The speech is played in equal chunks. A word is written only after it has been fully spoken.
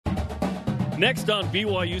Next on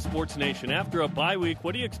BYU Sports Nation, after a bye week,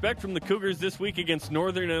 what do you expect from the Cougars this week against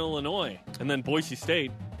Northern Illinois and then Boise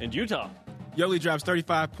State and Utah? Yoli drops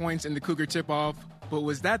 35 points in the Cougar tip-off, but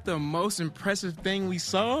was that the most impressive thing we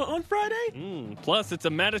saw on Friday? Plus, it's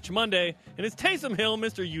a Matich Monday, and it's Taysom Hill,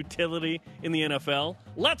 Mr. Utility in the NFL.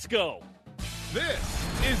 Let's go! This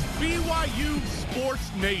is BYU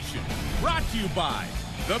Sports Nation, brought to you by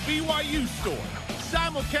The BYU Store,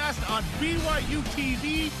 simulcast on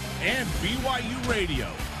BYUtv and BYU Radio.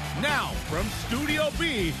 Now, from Studio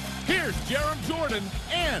B, here's Jarom Jordan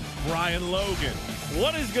and Brian Logan.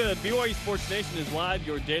 What is good? BYU Sports Nation is live,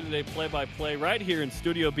 your day-to-day play-by-play right here in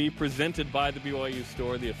Studio B, presented by the BYU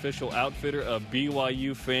Store, the official outfitter of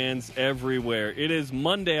BYU fans everywhere. It is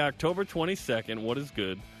Monday, October 22nd. What is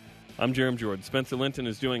good? I'm Jarom Jordan. Spencer Linton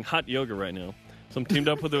is doing hot yoga right now. So I'm teamed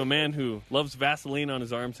up with a man who loves Vaseline on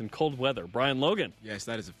his arms in cold weather, Brian Logan. Yes,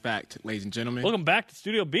 that is a fact, ladies and gentlemen. Welcome back to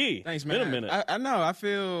Studio B. Thanks, man. Been a minute. I know. I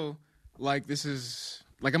feel like this is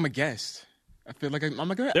like I'm a guest. I feel like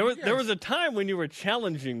I'm a guest. There was a time when you were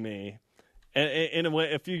challenging me in a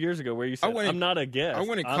way a few years ago where you said, I'm not a guest. I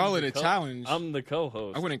wouldn't call it a challenge. I'm the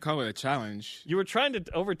co-host. I wouldn't call it a challenge. You were trying to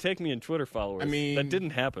overtake me in Twitter followers. I mean, that didn't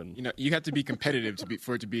happen. You know, you have to be competitive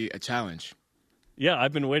for it to be a challenge. Yeah,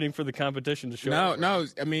 I've been waiting for the competition to show up. No.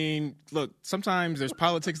 I mean, look, sometimes there's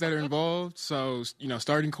politics that are involved. So, you know,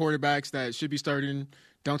 starting quarterbacks that should be starting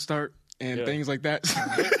don't start and things like that.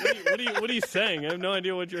 What are you saying? I have no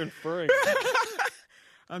idea what you're inferring.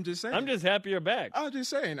 I'm just saying. I'm just happy you're back. I'm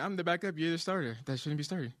just saying. I'm the backup. You're the starter. That shouldn't be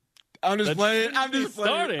starting. I'm just playing. I'm just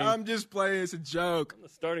playing. It's a joke. I'm the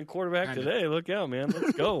starting quarterback today. Look out, man.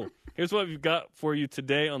 Let's go. Here's what we've got for you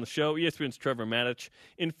today on the show. ESPN's Trevor Matich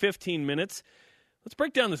in 15 minutes. Let's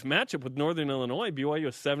break down this matchup with Northern Illinois. BYU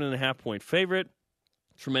a 7.5-point favorite.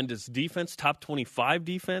 Tremendous defense, top 25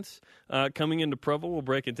 defense coming into Provo. We'll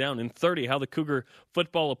break it down in 30, how the Cougar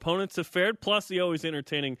football opponents have fared, plus the always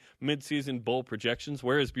entertaining midseason bowl projections.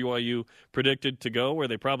 Where is BYU predicted to go, where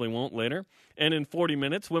they probably won't later. And in 40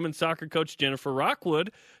 minutes, women's soccer coach Jennifer Rockwell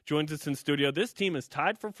joins us in studio. This team is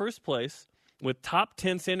tied for first place with top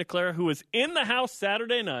 10 Santa Clara, who is in the house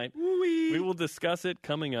Saturday night. Woo-wee. We will discuss it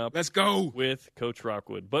coming up. Let's go with Coach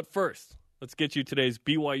Rockwood. But first, let's get you today's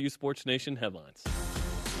BYU Sports Nation headlines.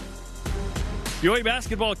 BYU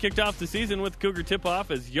basketball kicked off the season with Cougar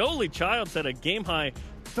tip-off as Yoli Childs had a game-high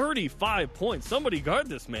 35 points. Somebody guard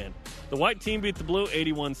this man. The white team beat the blue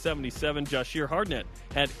 81-77. Jashir Hardnett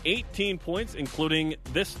had 18 points, including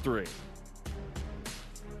this three.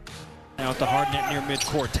 Now at the Hardnett near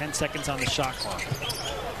midcourt, 10 seconds on the shot clock.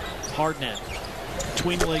 Hardnett,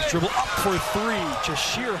 between the legs dribble up for three.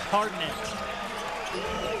 Jashir Hardnett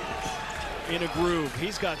in a groove.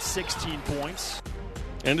 He's got 16 points.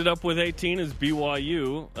 Ended up with 18 as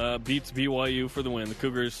BYU beats BYU for the win. The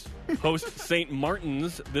Cougars host St.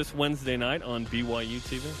 Martin's this Wednesday night on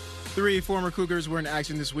BYUtv. 3 former Cougars were in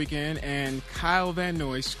action this weekend, and Kyle Van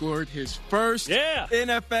Noy scored his first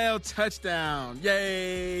NFL touchdown.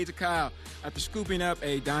 Yay to Kyle, after scooping up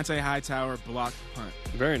a Dante Hightower blocked punt.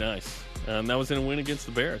 Very nice. That was in a win against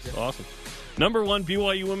the Bears. Yeah. Awesome. Number 1,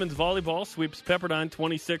 BYU women's volleyball sweeps Pepperdine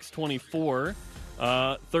 26-24,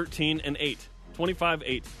 13-8.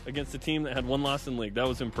 25-8 against a team that had one loss in league. That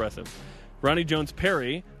was impressive. Ronnie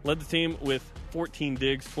Jones-Perry led the team with 14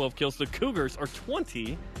 digs, 12 kills. The Cougars are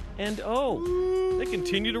 20-0. They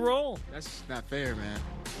continue to roll. That's not fair, man.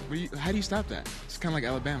 How do you stop that? It's kind of like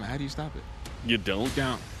Alabama. How do you stop it? You don't. You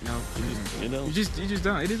don't. No, you don't. You just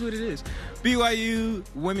don't. It is what it is. BYU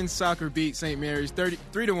women's soccer beat St. Mary's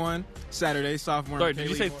 3-1 Saturday. Sophomore. Sorry, did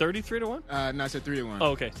you say 33-1? No, I said 3-1.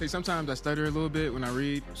 Oh, okay. See, sometimes I stutter a little bit when I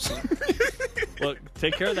read. Well,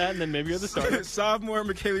 take care of that, and then maybe you're the starter. Sophomore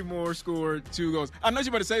McKaylee Moore scored 2 goals. I know you're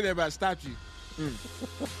about to say that, but I stopped you.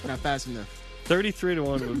 Not fast enough.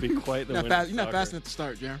 33-1 would be quite the win. You're not fast enough to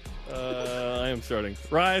start, Jarom. I am starting.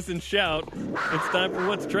 Rise and shout. It's time for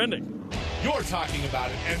What's Trending. You're talking about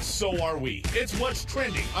it, and so are we. It's What's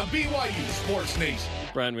Trending on BYU Sports Nation.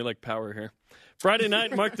 Brian, we like power here. Friday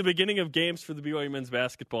night marked the beginning of games for the BYU men's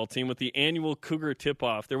basketball team with the annual Cougar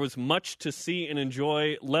tip-off. There was much to see and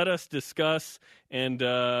enjoy. Let us discuss and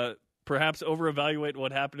perhaps over-evaluate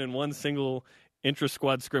what happened in one single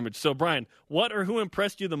intra-squad scrimmage. So, Brian, what or who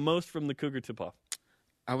impressed you the most from the Cougar tip-off?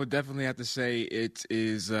 I would definitely have to say it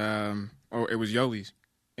was Yoli's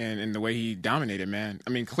and the way he dominated, man. I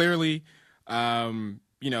mean, clearly,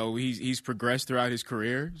 he's progressed throughout his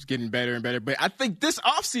career. He's getting better and better. But I think this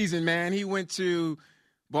offseason, man, he went to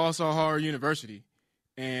BallSoHard University.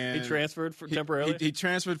 And he transferred temporarily? He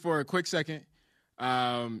transferred for a quick second,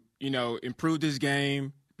 improved his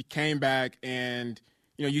game, came back, and,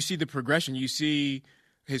 you see the progression. You see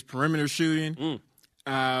his perimeter shooting.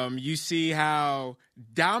 You see how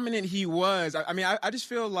dominant he was. I mean, I just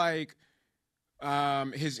feel like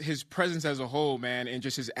his presence as a whole, man, and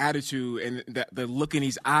just his attitude and the look in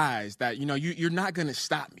his eyes that, you're not going to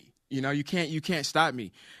stop me. You can't stop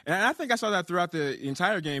me. And I think I saw that throughout the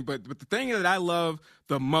entire game. But the thing that I love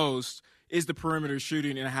the most is the perimeter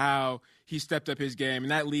shooting and how he stepped up his game.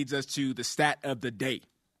 And that leads us to the stat of the day.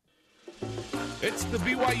 It's the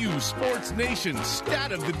BYU Sports Nation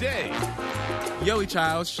stat of the day. Yoeli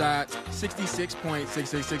Childs shot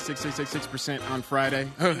 66.66666% on Friday.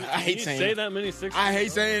 I hate saying say that many sixes. I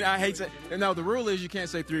hate saying. No, the rule is you can't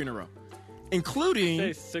say 3 in a row,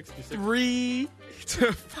 including 3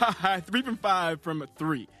 to 5, 3 from 5 from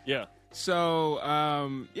 3. Yeah. So,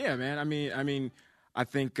 yeah, man. I mean, I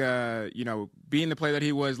think being the player that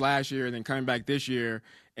he was last year and then coming back this year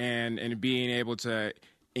and being able to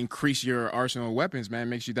increase your arsenal of weapons, man,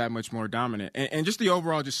 makes you that much more dominant. And just the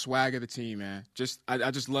overall just swag of the team, man.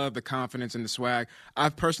 I just love the confidence and the swag. I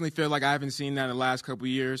personally feel like I haven't seen that in the last couple of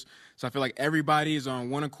years. So I feel like everybody is on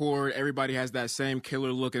one accord. Everybody has that same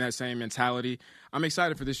killer look and that same mentality. I'm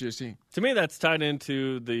excited for this year's team. To me, that's tied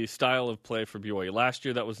into the style of play for BYU. Last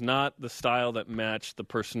year, that was not the style that matched the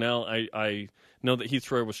personnel. I know that Heath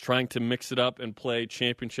Royer was trying to mix it up and play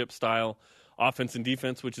championship style offense and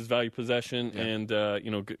defense, which is value possession and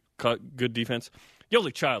good defense.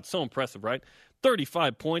 Yoeli Childs, so impressive, right?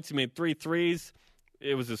 35 points. He made 3 threes.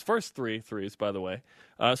 It was his first 3 threes, by the way.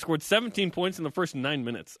 Scored 17 points in the first 9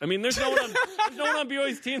 minutes. I mean, there's no one on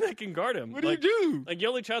BYU's team that can guard him. What do you do? Like,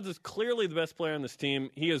 Yoeli Childs is clearly the best player on this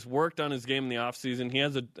team. He has worked on his game in the offseason. He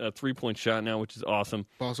has a 3-point shot now, which is awesome.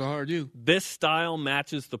 BallSoHard, you. This style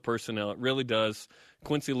matches the personnel. It really does.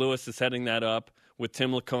 Quincy Lewis is heading that up with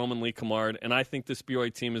Tim Lacombe and Lee Camard, and I think this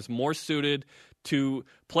BYU team is more suited to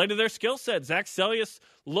play to their skill set. Zach Sellius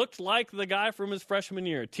looked like the guy from his freshman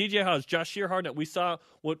year. TJ Haws, Jahshire Hardnett, we saw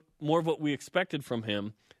more of what we expected from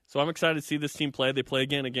him. So I'm excited to see this team play. They play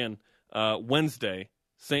again Wednesday,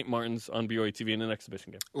 St. Martin's on BYUtv in an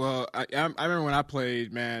exhibition game. Well, I remember when I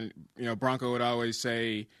played, man, Bronco would always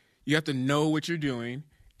say, you have to know what you're doing.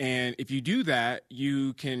 And if you do that,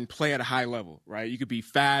 you can play at a high level, right? You could be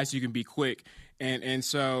fast, you can be quick. And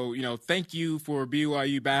so, thank you for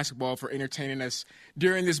BYU basketball for entertaining us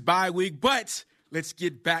during this bye week. But let's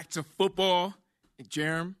get back to football.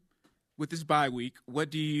 Jarom, with this bye week, what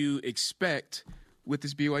do you expect with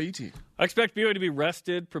this BYU team? I expect BYU to be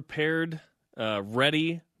rested, prepared,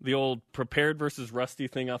 ready. The old prepared versus rusty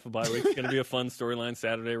thing off of bye week is going to be a fun storyline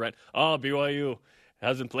Saturday, right? Oh, BYU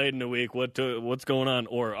hasn't played in a week. What's going on?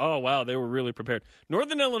 Or, oh, wow, they were really prepared.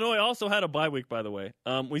 Northern Illinois also had a bye week, by the way.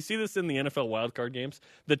 We see this in the NFL wildcard games.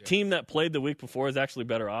 The team that played the week before is actually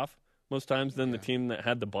better off most times than the team that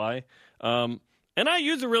had the bye. And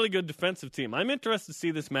IU's a really good defensive team. I'm interested to see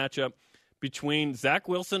this matchup between Zach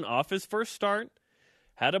Wilson off his first start,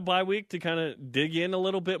 had a bye week to kind of dig in a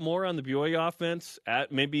little bit more on the BYU offense,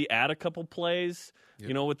 maybe add a couple plays,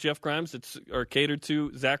 with Jeff Grimes or catered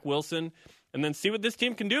to Zach Wilson, and then see what this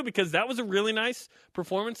team can do, because that was a really nice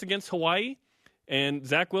performance against Hawaii. And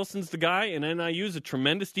Zach Wilson's the guy, and NIU's a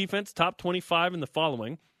tremendous defense, top 25 in the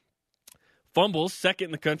following. Fumbles, second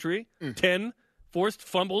in the country, 10 forced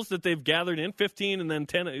fumbles that they've gathered in, 15, and then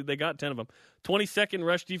 10. They got 10 of them. 22nd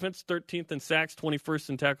rush defense, 13th in sacks, 21st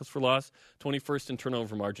in tackles for loss, 21st in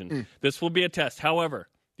turnover margin. This will be a test. However,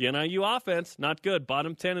 the NIU offense, not good.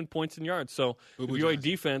 Bottom 10 in points and yards. So the BYU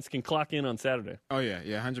defense can clock in on Saturday. Oh, yeah,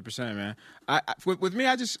 100%, man. With me,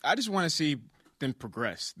 I just want to see them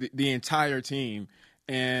progress, the entire team.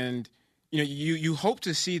 And, you hope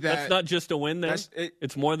to see that. That's not just a win, then?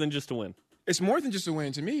 It's more than just a win. It's more than just a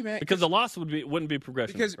win to me, man. Because the loss wouldn't be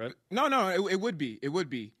progression, right? No, it would be. It would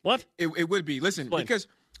be. What? It would be. Listen, Explain.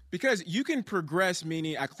 Because you can progress,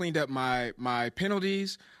 meaning I cleaned up my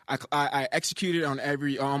penalties. I executed on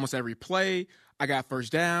almost every play. I got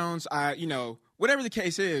first downs. Whatever the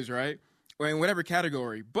case is, right? Or in whatever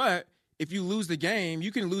category. But if you lose the game,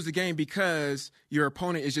 you can lose the game because your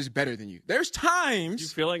opponent is just better than you. There's times. Do you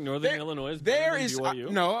feel like Northern Illinois is better than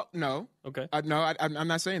BYU? No. Okay. No, I'm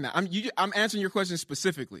not saying that. I'm answering your question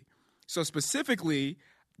specifically. So specifically,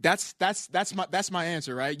 that's my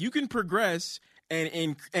answer, right? You can progress and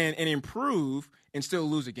improve and still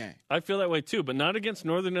lose a game. I feel that way too, but not against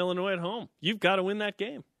Northern Illinois at home. You've got to win that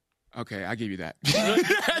game. Okay, I give you that.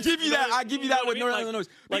 I give you that with Northern Illinois.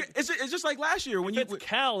 It's just like last year when it's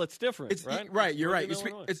Cal, it's different, right? Right, you're right.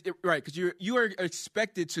 Right, because you are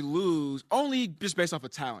expected to lose only just based off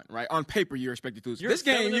of talent, right? On paper, you're expected to lose. This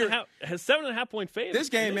game has 7.5 point fade. This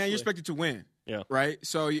game, man, you're expected to win. Yeah. Right.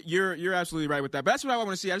 So you're absolutely right with that. But that's what I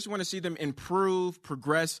want to see. I just want to see them improve,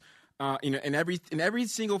 progress. in every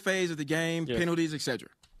single phase of the game, penalties, etc.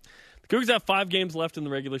 The Cougars have 5 games left in the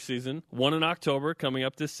regular season, 1 in October coming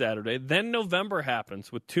up this Saturday. Then November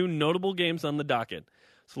happens with 2 notable games on the docket.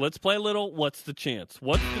 So let's play a little What's the Chance?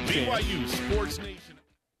 What's the chance? BYU Sports Nation.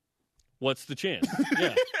 What's the chance?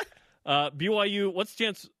 Yeah. BYU, what's the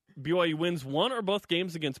chance BYU wins one or both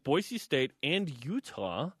games against Boise State and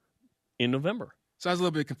Utah in November? So I was a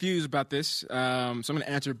little bit confused about this. So I'm going to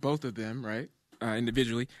answer both of them, right,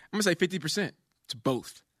 individually. I'm going to say 50%. It's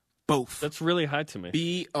both. Both. That's really high to me.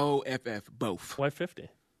 B-O-F-F, both. Why 50?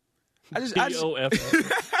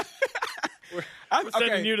 B-O-F-F. We're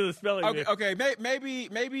sending you to the spelling bee. Okay. Maybe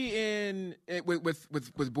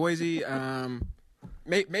with Boise,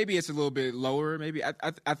 maybe it's a little bit lower. Maybe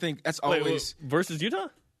I think that's always versus Utah.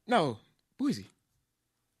 No, Boise.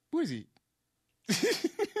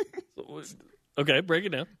 Okay, break it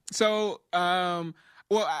down. So, I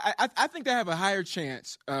think they have a higher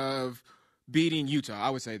chance of beating Utah. I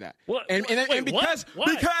would say that. What? And because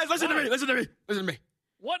listen to me.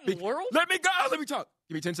 What in the world? Let me go. Let me talk.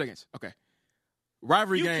 Give me 10 seconds. Okay.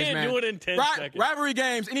 Rivalry games, man. You can't do it in 10 seconds. Rivalry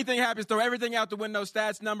games, anything happens, throw everything out the window,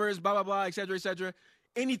 stats, numbers, blah, blah, blah, et cetera, et cetera.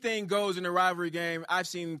 Anything goes in a rivalry game. I've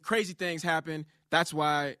seen crazy things happen. That's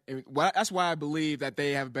why I believe that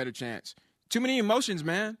they have a better chance. Too many emotions,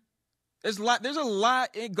 man. There's a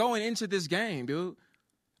lot going into this game, dude.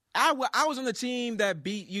 I was on the team that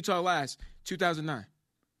beat Utah last, 2009.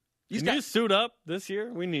 Can you suit up this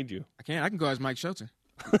year? We need you. I can go as Mike Shelton.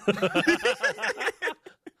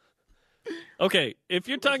 Okay, if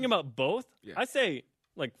you're talking about both, I say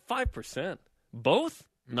like 5%. Both?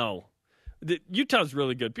 No. Utah's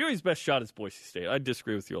really good. BYU's best shot is Boise State. I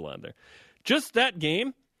disagree with you a lot there. Just that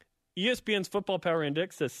game, ESPN's Football Power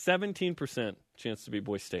Index says 17% chance to beat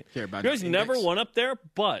Boise State. BYU's never won up there,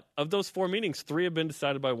 but of those 4 meetings, 3 have been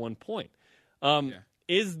decided by 1 point.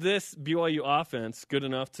 Is this BYU offense good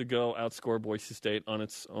enough to go outscore Boise State on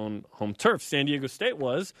its own home turf? San Diego State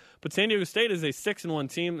was, but San Diego State is a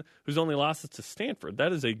 6-1 team whose only loss is to Stanford.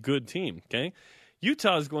 That is a good team, okay?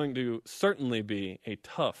 Utah is going to certainly be a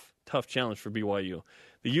tough challenge for BYU.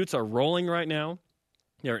 The Utes are rolling right now.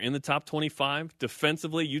 They're in the top 25.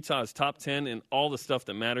 Defensively, Utah is top 10 in all the stuff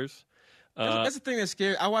that matters. That's the thing that's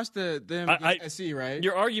scary. I watched them SC, right?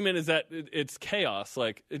 Your argument is that it's chaos.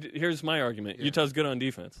 Here's my argument. Yeah. Utah's good on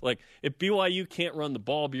defense. If BYU can't run the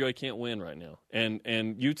ball, BYU can't win right now.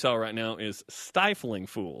 And Utah right now is stifling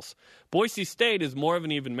fools. Boise State is more of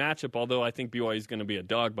an even matchup, although I think BYU is going to be a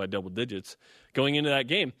dog by double digits going into that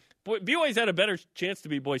game. BYU's had a better chance to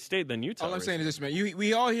beat Boise State than Utah. All I'm saying is this, man.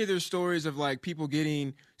 We all hear their stories of people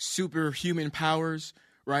getting superhuman powers.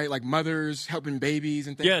 Right, like mothers helping babies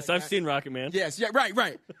and things. Yes, like I've seen Rocket Man. Yes, yeah,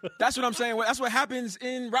 right. That's what I'm saying. That's what happens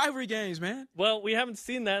in rivalry games, man. Well, we haven't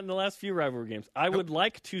seen that in the last few rivalry games. I would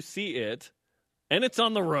like to see it, and it's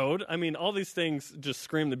on the road. I mean, all these things just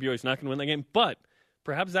scream that BYU's not going to win that game. But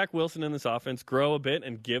perhaps Zach Wilson and this offense grow a bit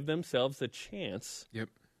and give themselves a chance.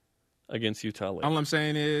 Against Utah later. All I'm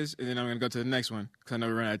saying is, and then I'm going to go to the next one because I know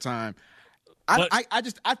we're running out of time.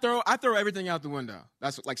 I throw everything out the window.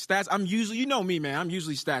 That's like stats. I'm usually, you know me, man. I'm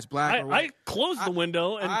usually stats black or white. I close the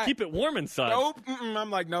window and keep it warm inside. Nope.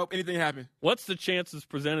 I'm like, nope. Anything happen. What's the chances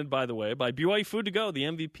presented, by the way, by BYU Food to Go, the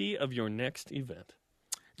MVP of your next event?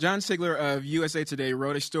 John Sigler of USA Today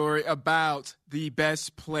wrote a story about the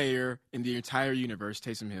best player in the entire universe,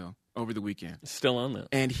 Taysom Hill, over the weekend. Still on that.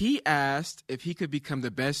 And he asked if he could become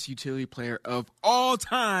the best utility player of all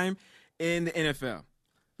time in the NFL.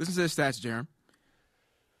 Listen to the stats, Jarom.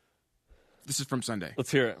 This is from Sunday. Let's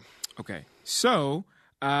hear it. Okay. So,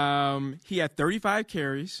 he had 35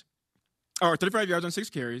 carries, or 35 yards on 6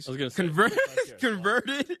 carries. I was going to say.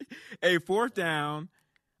 Converted a 4th down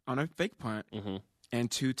on a fake punt and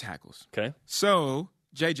 2 tackles. Okay. So,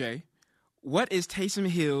 JJ, what is Taysom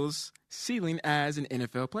Hill's ceiling as an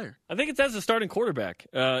NFL player? I think it's as a starting quarterback.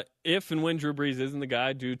 If and when Drew Brees isn't the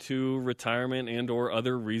guy due to retirement and or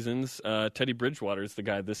other reasons, Teddy Bridgewater is the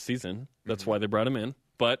guy this season. That's why they brought him in.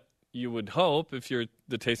 But you would hope, if you're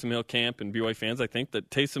the Taysom Hill camp and BYU fans, I think that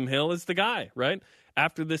Taysom Hill is the guy, right,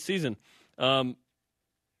 after this season.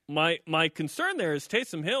 My concern there is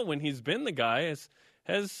Taysom Hill, when he's been the guy,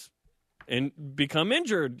 has become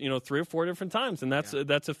injured, 3 or 4 different times, and that's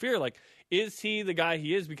a fear. Is he the guy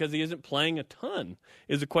he is because he isn't playing a ton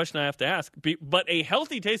is a question I have to ask. But a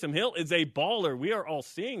healthy Taysom Hill is a baller. We are all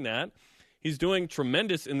seeing that. He's doing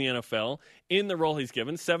tremendous in the NFL in the role he's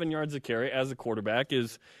given. 7 yards a carry as a quarterback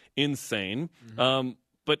is insane.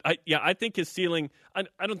 But I think his ceiling, I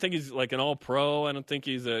don't think he's like an all-pro. I don't think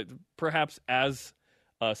he's perhaps as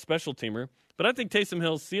a special teamer. But I think Taysom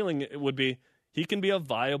Hill's ceiling would be he can be a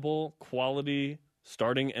viable, quality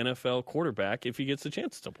starting NFL quarterback if he gets a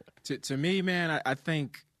chance to play. To me, man, I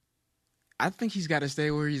think he's got to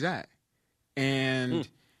stay where he's at, and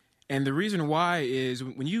the reason why is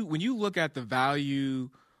when you look at the value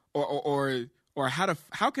or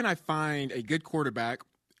how can I find a good quarterback,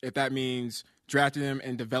 if that means drafting him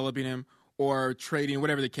and developing him or trading,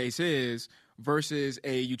 whatever the case is, versus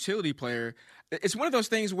a utility player. It's one of those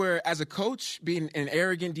things where, as a coach, being an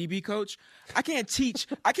arrogant DB coach, I can't teach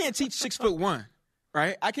 6'1",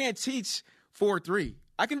 right? I can't teach 4'3".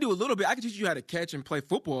 I can do a little bit. I can teach you how to catch and play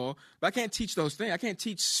football, but I can't teach those things. I can't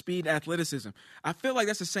teach speed and athleticism. I feel like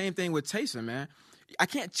that's the same thing with Taysom, man. I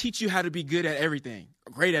can't teach you how to be good at everything,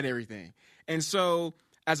 great at everything. And so,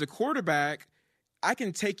 as a quarterback, I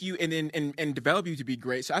can take you and develop you to be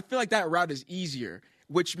great. So I feel like that route is easier,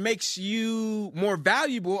 which makes you more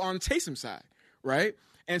valuable on Taysom's side, right?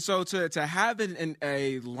 And so to have it in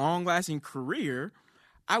a long-lasting career,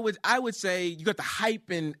 I would say you got the hype,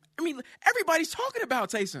 and I mean everybody's talking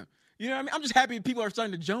about Taysom. You know what I mean? I'm just happy people are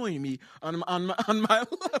starting to join me on my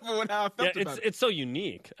level and how I felt about it. It's so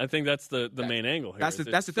unique. I think that's the main angle here. That's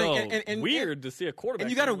the thing. So and weird to see a quarterback.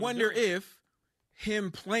 And you got to wonder if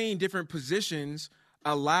him playing different positions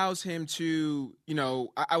allows him to,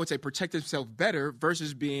 I would say protect himself better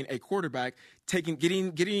versus being a quarterback,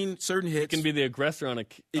 getting certain hits. He can be the aggressor on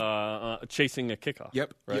chasing a kickoff.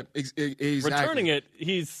 Yep. Right? Yep. Exactly. Returning it,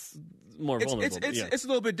 he's more vulnerable. It's a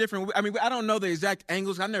little bit different. I mean, I don't know the exact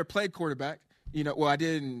angles. I never played quarterback. Well, I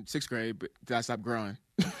did in 6th grade, but I stopped growing.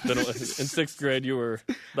 In 6th grade, you were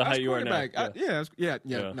the height you are now. Yeah.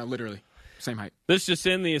 No, literally. Same height. This just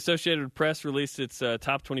in, the Associated Press released its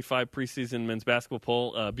top 25 preseason men's basketball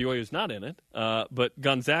poll. BYU is not in it, but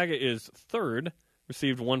Gonzaga is 3rd,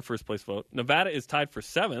 received 1 first-place vote. Nevada is tied for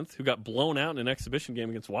 7th, who got blown out in an exhibition game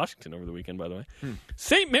against Washington over the weekend, by the way.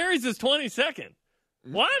 St. Mary's is 22nd.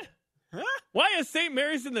 What? Huh? Why is St.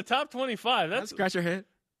 Mary's in the top 25? Let's scratch your head.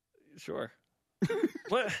 Sure.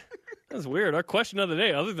 What? That's weird. Our question of the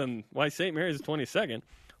day, other than why St. Mary's is 22nd,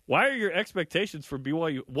 what are your expectations for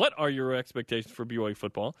BYU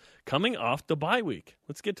football coming off the bye week?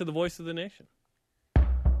 Let's get to the voice of the nation.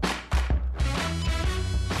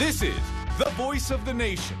 This is the voice of the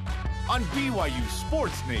nation on BYU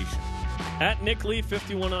Sports Nation. At Nick Lee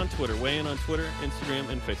 51 on Twitter. Weigh in on Twitter, Instagram,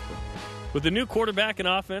 and Facebook. With a new quarterback and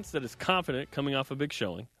offense that is confident coming off a big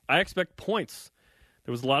showing, I expect points.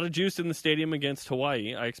 There was a lot of juice in the stadium against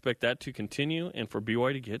Hawaii. I expect that to continue and for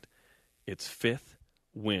BYU to get its 5th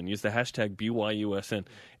win. Use the hashtag BYUSN.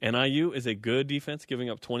 NIU is a good defense, giving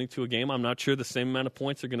up 22 a game. I'm not sure the same amount of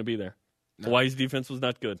points are going to be there. No. Hawaii's defense was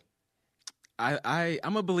not good.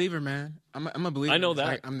 I'm a believer, man. I'm a believer. I know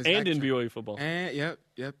that. And in BYU football. And yep.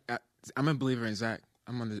 I'm a believer in Zach.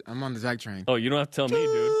 I'm on the Zach train. Oh, you don't have to tell me, dude.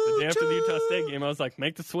 The day after the Utah State game, I was like,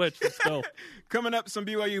 make the switch. Let's go. Coming up, some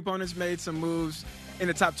BYU opponents made some moves in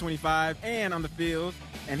the top 25 and on the field.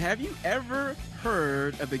 And have you ever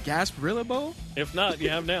heard of the Gasparilla Bowl? If not, you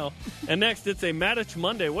have now. And next, it's a Matich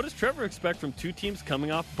Monday. What does Trevor expect from two teams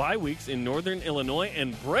coming off bye weeks in Northern Illinois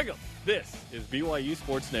and Brigham? This is BYU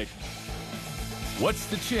Sports Nation. What's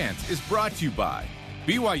the Chance is brought to you by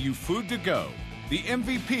BYU Food to Go, the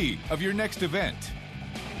MVP of your next event.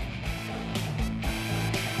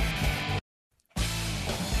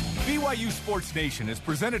 BYU Sports Nation is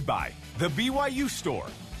presented by The BYU Store,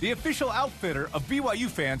 the official outfitter of BYU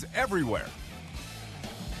fans everywhere.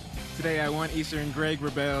 Today at 1 Eastern, Greg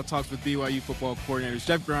Rebel talks with BYU football coordinators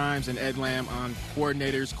Jeff Grimes and Ed Lamb on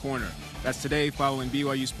Coordinator's Corner. That's today following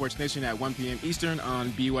BYU Sports Nation at 1 p.m. Eastern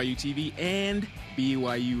on BYUtv and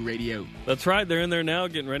BYU Radio. That's right. They're in there now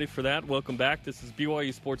getting ready for that. Welcome back. This is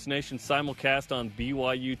BYU Sports Nation simulcast on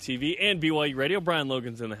BYUtv and BYU Radio. Brian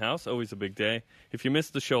Logan's in the house. Always a big day. If you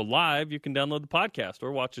missed the show live, you can download the podcast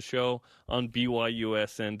or watch the show on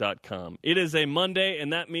BYUSN.com. It is a Monday,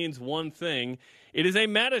 and that means one thing. It is a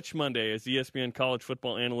Matich Monday, as ESPN college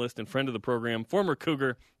football analyst and friend of the program, former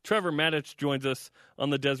Cougar, Trevor Matich, joins us on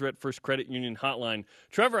the Deseret First Credit Union hotline.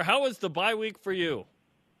 Trevor, how was the bye week for you?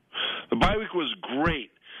 The bye week was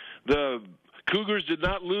great. The Cougars did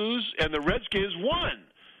not lose, and the Redskins won.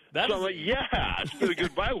 It's been a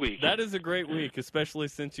good bye week. That is a great week, especially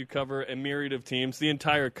since you cover a myriad of teams, the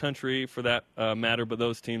entire country for that matter, but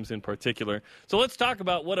those teams in particular. So let's talk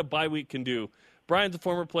about what a bye week can do. Brian's a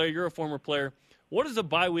former player. You're a former player. What does a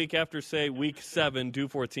bye week after, say, week 7 do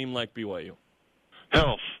for a team like BYU?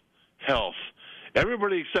 Health.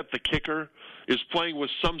 Everybody except the kicker is playing with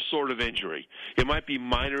some sort of injury. It might be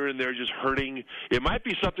minor and they're just hurting. It might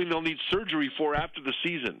be something they'll need surgery for after the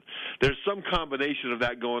season. There's some combination of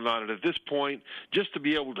that going on. And at this point, just to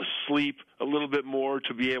be able to sleep a little bit more,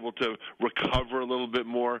 to be able to recover a little bit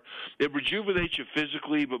more, it rejuvenates you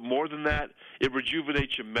physically, but more than that, it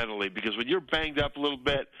rejuvenates you mentally. Because when you're banged up a little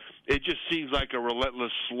bit, it just seems like a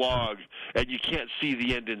relentless slog, and you can't see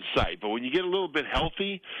the end in sight. But when you get a little bit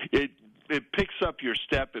healthy, it picks up your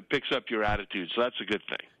step, it picks up your attitude. So that's a good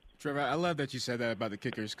thing. Trevor, I love that you said that about the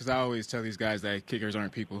kickers, because I always tell these guys that kickers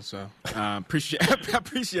aren't people. So appreciate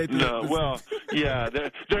that. No, well, yeah,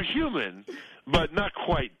 they're human, but not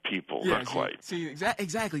quite people. Yeah, not quite. See,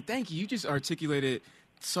 exactly. Thank you. You just articulated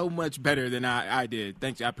so much better than I did.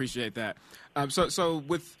 Thank you. I appreciate that. So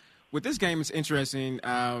with this game, it's interesting.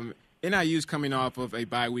 NIU's coming off of a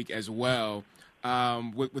bye week as well.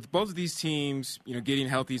 With both of these teams, getting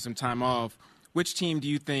healthy, some time off, which team do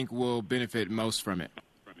you think will benefit most from it?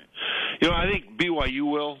 I think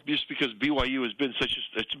BYU will, just because BYU has been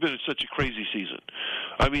such a crazy season.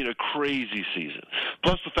 I mean, a crazy season.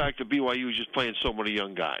 Plus the fact that BYU is just playing so many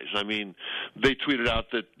young guys. I mean, they tweeted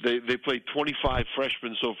out that they played 25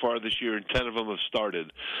 freshmen so far this year, and 10 of them have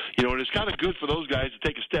started. And it's kind of good for those guys to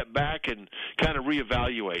take a step back and kind of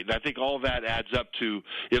reevaluate. And I think all that adds up to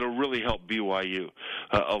it'll really help BYU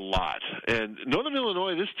a lot. And Northern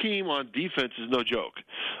Illinois, this team on defense is no joke.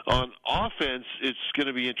 On offense, it's going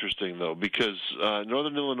to be interesting, though, because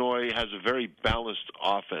Northern Illinois has a very balanced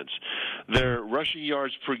offense. Their rushing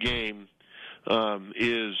yards per game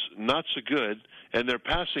is not so good, and their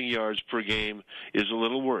passing yards per game is a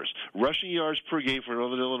little worse. Rushing yards per game for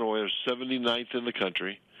Northern Illinois are 79th in the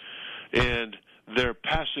country, and their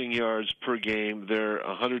passing yards per game, they're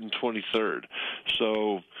 123rd.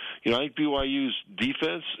 So, I think BYU's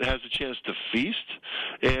defense has a chance to feast,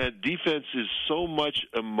 and defense is so much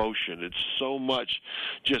emotion. It's so much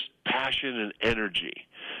just passion and energy.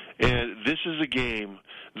 And this is a game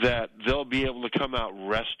that they'll be able to come out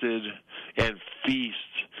rested and feast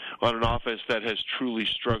on an offense that has truly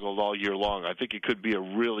struggled all year long. I think it could be a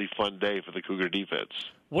really fun day for the Cougar defense.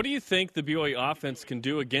 What do you think the BYU offense can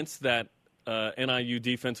do against that NIU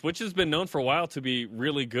defense, which has been known for a while to be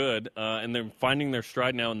really good, and they're finding their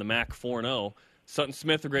stride now in the MAC 4-0. Sutton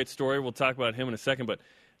Smith, a great story. We'll talk about him in a second. But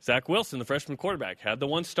Zach Wilson, the freshman quarterback, had the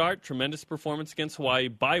one start, tremendous performance against Hawaii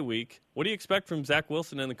bye week. What do you expect from Zach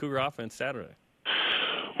Wilson and the Cougar offense Saturday?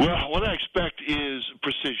 Well, what I expect is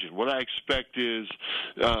precision. What I expect is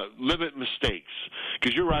limit mistakes.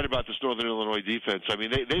 Because you're right about this Northern Illinois defense. I mean,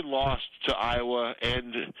 they lost to Iowa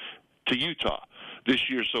and to Utah this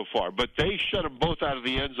year so far, but they shut them both out of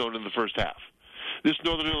the end zone in the first half. This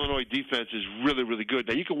Northern Illinois defense is really, really good.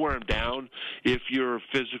 Now, you can wear them down if you're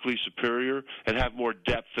physically superior and have more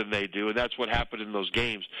depth than they do, and that's what happened in those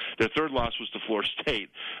games. Their third loss was to Florida State,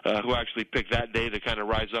 who actually picked that day to kind of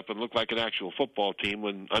rise up and look like an actual football team,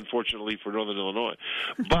 when, unfortunately for Northern Illinois.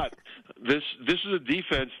 But this is a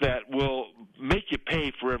defense that will make you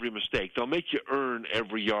pay for every mistake. They'll make you earn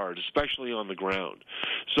every yard, especially on the ground.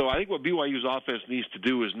 So I think what BYU's offense needs to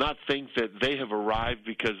do is not think that they have arrived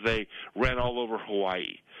because they ran all over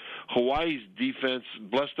Hawaii. Hawaii's defense,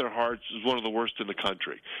 bless their hearts, is one of the worst in the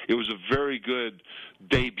country. It was a very good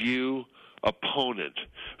debut opponent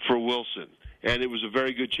for Wilson, and it was a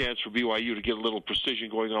very good chance for BYU to get a little precision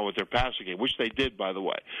going on with their passing game, which they did, by the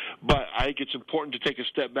way. But I think it's important to take a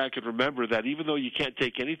step back and remember that even though you can't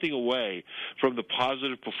take anything away from the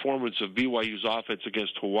positive performance of BYU's offense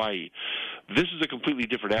against Hawaii, this is a completely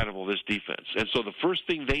different animal, this defense. And so the first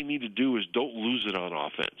thing they need to do is don't lose it on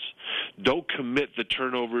offense. Don't commit the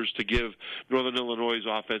turnovers to give Northern Illinois'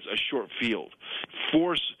 offense a short field.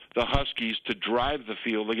 Force the Huskies to drive the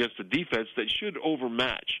field against a defense that should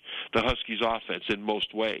overmatch the Huskies' offense in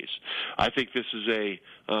most ways. I think this is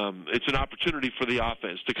it's an opportunity for the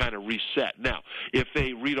offense to kind of reset. Now, if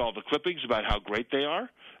they read all the clippings about how great they are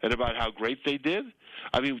and about how great they did,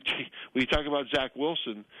 I mean, when you talk about Zach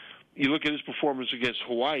Wilson, you look at his performance against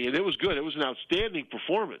Hawaii, and it was good. It was an outstanding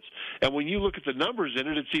performance. And when you look at the numbers in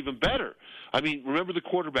it, it's even better. I mean, remember the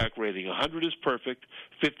quarterback rating. 100 is perfect,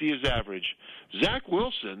 50 is average. Zach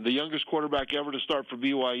Wilson, the youngest quarterback ever to start for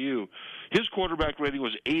BYU, his quarterback rating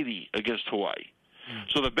was 80 against Hawaii.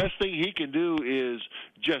 So the best thing he can do is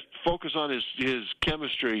just focus on his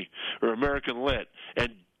chemistry or American Lit,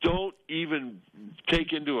 and don't even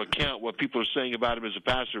take into account what people are saying about him as a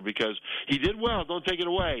passer, because he did well, don't take it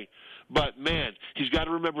away. But, man, he's got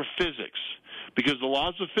to remember physics, because the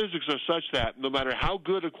laws of physics are such that no matter how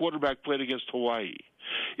good a quarterback played against Hawaii,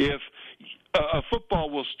 if a football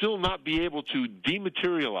will still not be able to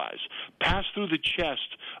dematerialize, pass through the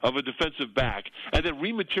chest of a defensive back, and then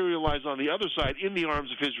rematerialize on the other side in the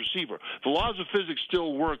arms of his receiver. The laws of physics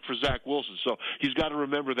still work for Zach Wilson, so he's got to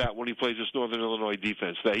remember that when he plays this Northern Illinois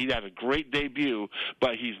defense, that he had a great debut,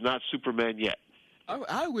 but he's not Superman yet.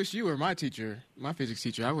 I wish you were my teacher, my physics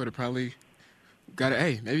teacher. I would have probably got an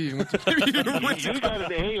A. Maybe you went to You got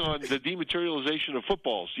an A on the dematerialization of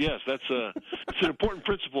footballs. Yes, it's an important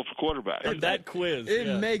principle for quarterbacks. And that quiz.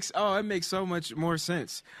 It makes so much more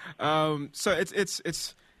sense. So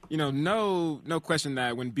it's no question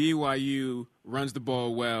that when BYU runs the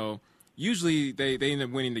ball well, usually they end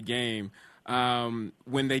up winning the game.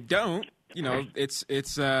 When they don't,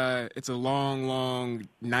 it's a long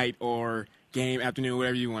night or game, afternoon,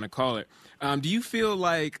 whatever you want to call it. Do you feel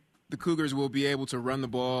like the Cougars will be able to run the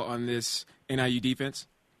ball on this NIU defense?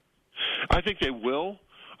 I think they will.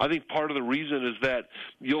 I think part of the reason is that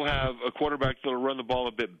you'll have a quarterback that will run the ball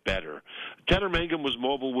a bit better. Tanner Mangum was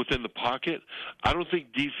mobile within the pocket. I don't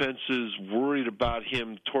think defense is worried about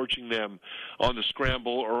him torching them on the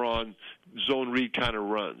scramble or on zone read kind of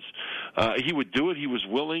runs. He would do it. He was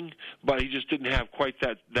willing, but he just didn't have quite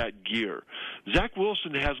that gear. Zach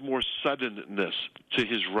Wilson has more suddenness to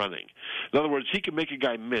his running. In other words, he can make a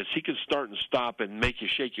guy miss. He can start and stop and make you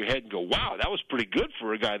shake your head and go, wow, that was pretty good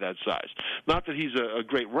for a guy that size. Not that he's a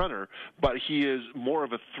great runner, but he is more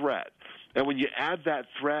of a threat. And when you add that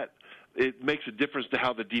threat, it makes a difference to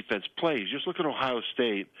how the defense plays. Just look at Ohio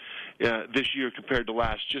State this year compared to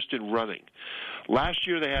last, just in running. Last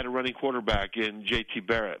year they had a running quarterback in J.T.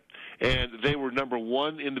 Barrett, and they were number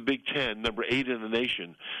 1 in the Big Ten, number 8 in the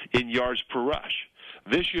nation in yards per rush.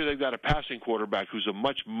 This year they've got a passing quarterback who's a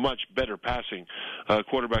much, much better passing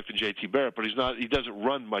quarterback than J.T. Barrett, but he doesn't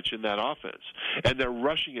run much in that offense. And their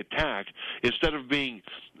rushing attack, instead of being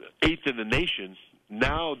 8th in the nation,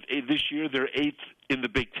 now this year they're 8th in the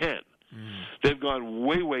Big Ten. They've gone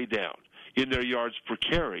way, way down in their yards per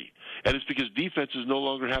carry, and it's because defenses no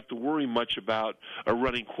longer have to worry much about a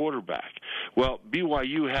running quarterback. Well,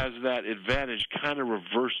 BYU has that advantage kind of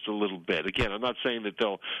reversed a little bit. Again, I'm not saying that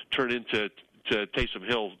they'll turn into Taysom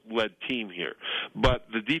Hill-led team here, but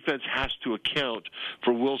the defense has to account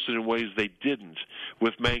for Wilson in ways they didn't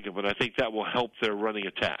with Mangum, and I think that will help their running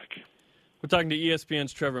attack. We're talking to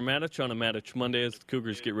ESPN's Trevor Matich on a Matich Monday as the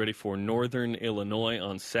Cougars get ready for Northern Illinois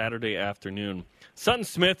on Saturday afternoon. Sutton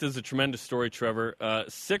Smith is a tremendous story, Trevor.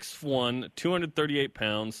 6'1", 238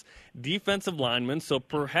 pounds, defensive lineman, so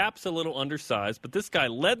perhaps a little undersized, but this guy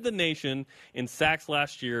led the nation in sacks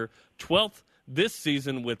last year, 12th this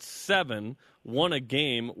season with 7, won a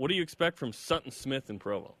game. What do you expect from Sutton Smith in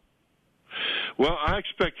Provo? Well, I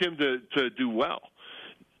expect him to do well,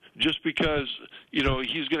 just because,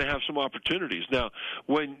 he's going to have some opportunities. Now,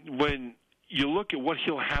 when you look at what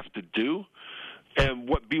he'll have to do and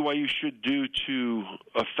what BYU should do to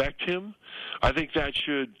affect him, I think that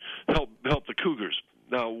should help the Cougars.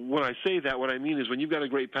 Now, when I say that, what I mean is when you've got a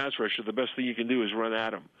great pass rusher, the best thing you can do is run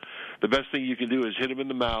at him. The best thing you can do is hit him in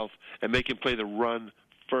the mouth and make him play the run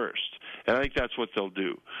first. And I think that's what they'll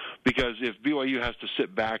do. Because if BYU has to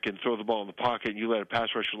sit back and throw the ball in the pocket and you let a pass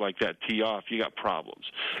rusher like that tee off, you got problems.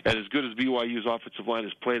 And as good as BYU's offensive line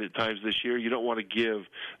has played at times this year, you don't want to give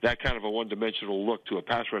that kind of a one-dimensional look to a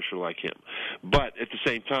pass rusher like him. But at the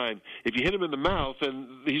same time, if you hit him in the mouth,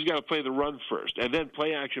 then he's got to play the run first. And then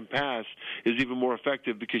play-action pass is even more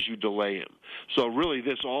effective because you delay him. So really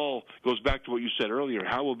this all goes back to what you said earlier.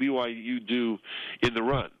 How will BYU do in the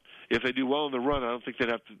run? If they do well in the run, I don't think they'd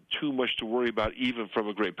have too much to worry about, even from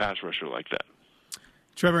a great pass rusher like that.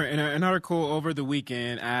 Trevor, in an article over the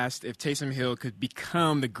weekend, asked if Taysom Hill could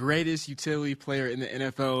become the greatest utility player in the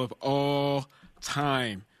NFL of all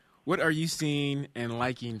time. What are you seeing and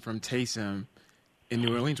liking from Taysom in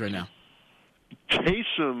New Orleans right now?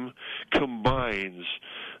 Taysom combines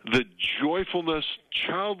the joyfulness,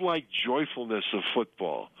 childlike joyfulness of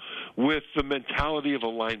football with the mentality of a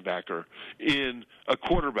linebacker in a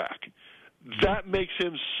quarterback. That makes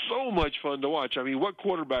him so much fun to watch. I mean, what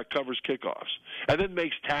quarterback covers kickoffs and then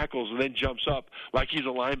makes tackles and then jumps up like he's a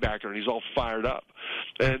linebacker and he's all fired up?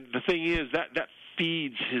 And the thing is, that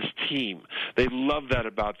feeds his team. They love that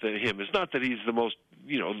about him. It's not that he's the most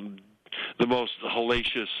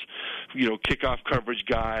hellacious, kickoff coverage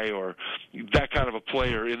guy or that kind of a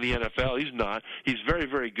player in the NFL. He's not. He's very,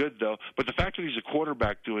 very good, though. But the fact that he's a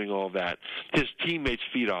quarterback doing all that, his teammates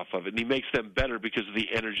feed off of it, and he makes them better because of the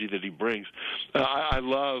energy that he brings. I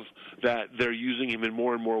love that they're using him in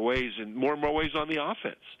more and more ways on the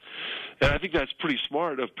offense. And I think that's pretty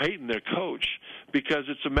smart of Peyton, their coach, because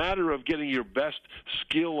it's a matter of getting your best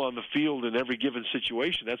skill on the field in every given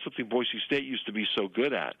situation. That's something Boise State used to be so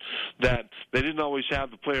good at, that they didn't always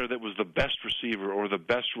have the player that was the best receiver or the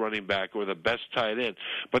best running back or the best tight end,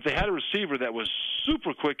 but they had a receiver that was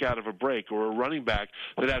super quick out of a break, or a running back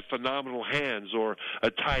that had phenomenal hands, or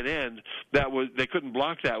a tight end that was, they couldn't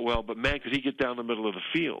block that well, but man, could he get down the middle of the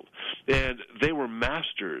field. And they were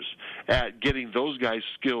masters at getting those guys'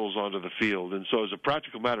 skills onto the field. And so as a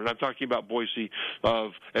practical matter, and I'm talking about Boise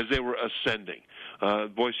as they were ascending.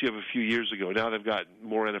 Boise of a few years ago. Now they've got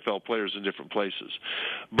more NFL players in different places.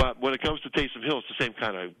 But when it comes to Taysom Hill, it's the same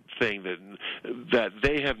kind of thing that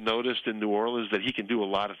they have noticed in New Orleans, that he can do a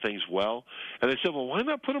lot of things well. And they said, well, why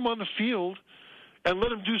not put him on the field and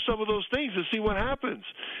let him do some of those things and see what happens?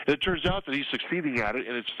 And it turns out that he's succeeding at it,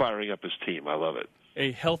 and it's firing up his team. I love it.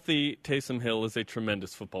 A healthy Taysom Hill is a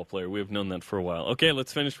tremendous football player. We have known that for a while. Okay,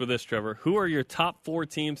 let's finish with this, Trevor. Who are your top 4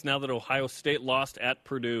 teams now that Ohio State lost at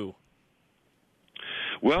Purdue?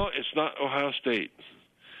 Well, it's not Ohio State.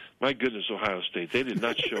 My goodness, Ohio State. They did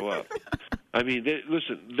not show up. I mean,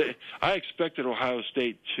 I expected Ohio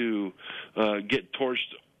State to get torched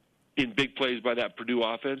in big plays by that Purdue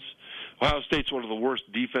offense. Ohio State's one of the worst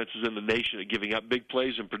defenses in the nation at giving up big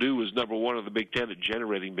plays, and Purdue was number 1 of the Big Ten at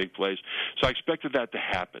generating big plays. So I expected that to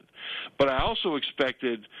happen. But I also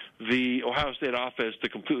expected the Ohio State offense to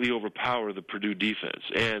completely overpower the Purdue defense,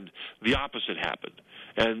 and the opposite happened.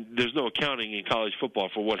 And there's no accounting in college football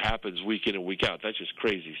for what happens week in and week out. That's just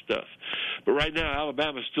crazy stuff. But right now,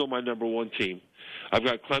 Alabama's still my number 1 team. I've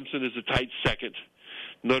got Clemson as a tight second,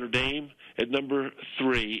 Notre Dame at number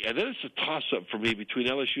 3, and then it's a toss-up for me between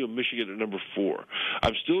LSU and Michigan at number 4.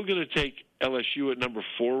 I'm still going to take LSU at number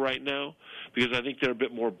 4 right now because I think they're a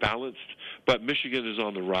bit more balanced, but Michigan is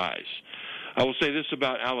on the rise. I will say this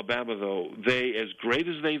about Alabama, though. They, as great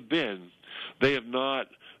as they've been, they have not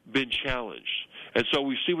been challenged. And so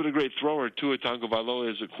we see what a great thrower Tua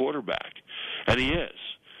Tagovailoa is at quarterback, and he is.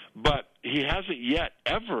 But he hasn't yet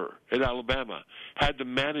ever at Alabama had to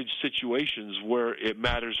manage situations where it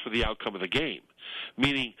matters for the outcome of the game,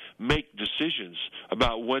 meaning make decisions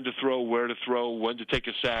about when to throw, where to throw, when to take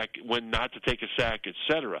a sack, when not to take a sack,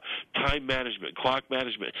 etc. Time management, clock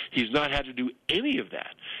management. He's not had to do any of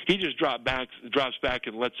that. He just drops back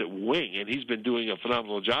and lets it wing, and he's been doing a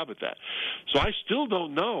phenomenal job at that. So I still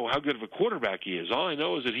don't know how good of a quarterback he is. All I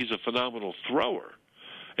know is that he's a phenomenal thrower.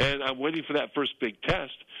 And I'm waiting for that first big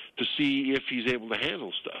test to see if he's able to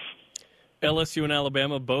handle stuff. LSU and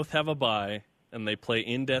Alabama both have a bye, and they play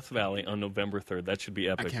in Death Valley on November 3rd. That should be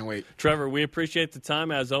epic. I can't wait. Trevor, we appreciate the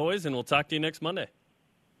time as always, and we'll talk to you next Monday.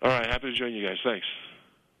 All right, happy to join you guys. Thanks.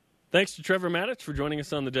 Thanks to Trevor Matich for joining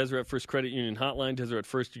us on the Deseret First Credit Union Hotline. Deseret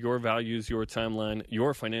First, your values, your timeline,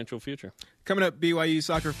 your financial future. Coming up, BYU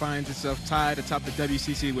soccer finds itself tied atop the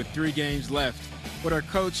WCC with 3 games left. What are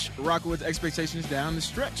Coach Rockwell's expectations down the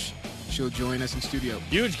stretch? She'll join us in studio.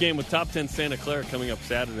 Huge game with top 10 Santa Clara coming up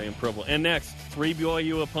Saturday in Provo. And next, 3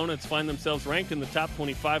 BYU opponents find themselves ranked in the top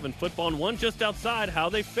 25 in football, and one just outside how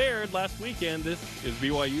they fared last weekend. This is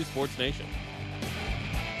BYU Sports Nation.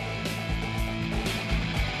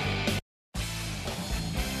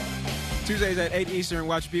 Tuesdays at 8 Eastern,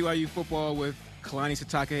 watch BYU football with Kalani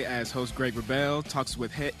Sitake as host Greg Wrubell talks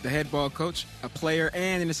with the head ball coach, a player,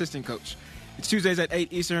 and an assistant coach. It's Tuesdays at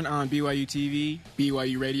 8 Eastern on BYUtv,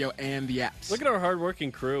 BYU Radio, and the apps. Look at our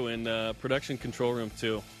hardworking crew in production control room,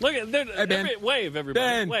 too. Look at wave, everybody.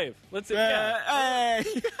 Ben. Wave. Let's see. Hey.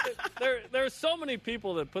 There are so many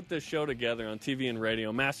people that put this show together on TV and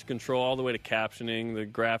radio, master control all the way to captioning, the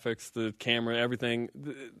graphics, the camera, everything.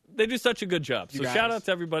 They do such a good job. So shout out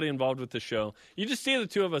to everybody involved with the show. You just see the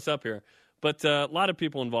two of us up here. But a lot of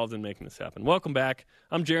people involved in making this happen. Welcome back.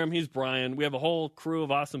 I'm Jarom. He's Brian. We have a whole crew of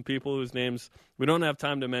awesome people whose names we don't have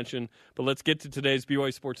time to mention. But let's get to today's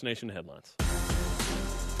BYU Sports Nation headlines.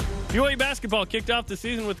 BYU basketball kicked off the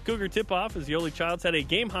season with Cougar tip-off as Yoli Childs had a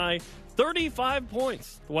game-high 35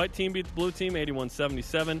 points. The white team beat the blue team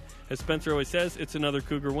 81-77. As Spencer always says, it's another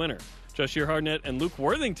Cougar winner. Jashir Hardnett and Luke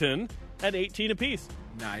Worthington had 18 apiece.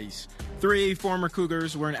 Nice. 3 former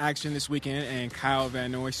Cougars were in action this weekend, and Kyle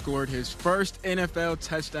Van Noy scored his first NFL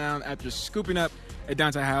touchdown after scooping up a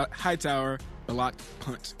Dante Hightower blocked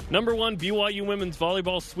punt. Number 1, BYU women's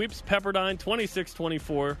volleyball sweeps Pepperdine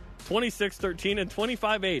 26-24, 26-13, and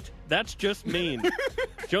 25-8. That's just mean.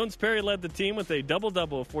 Jones Perry led the team with a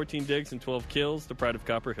double-double of 14 digs and 12 kills, the pride of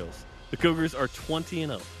Copper Hills. The Cougars are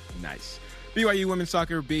 20-0. Nice. BYU women's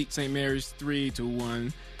soccer beat St. Mary's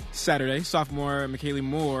 3-1. Saturday, sophomore McKaylee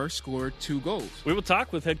Moore scored 2 goals. We will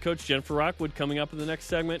talk with head coach Jennifer Rockwell coming up in the next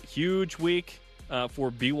segment. Huge week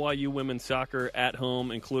for BYU women's soccer at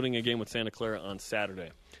home, including a game with Santa Clara on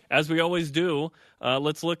Saturday. As we always do,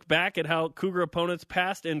 let's look back at how Cougar opponents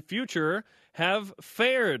past and future have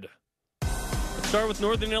fared. Let's start with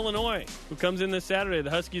Northern Illinois, who comes in this Saturday. The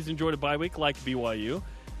Huskies enjoyed a bye week like BYU.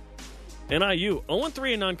 NIU,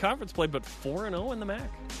 0-3 in non-conference play, but 4-0 in the MAC.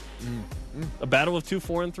 A battle of two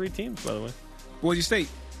 4-3 teams, by the way. Boise State,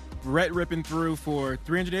 Brett ripping through for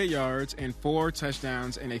 308 yards and 4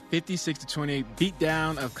 touchdowns and a 56-28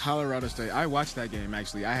 beatdown of Colorado State. I watched that game,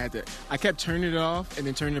 actually. I kept turning it off and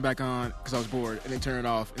then turning it back on because I was bored, and then turning it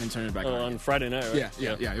off and then turning it back on. On Friday night, right?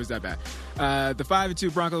 Yeah, it was that bad. The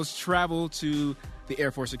 5-2 Broncos travel to the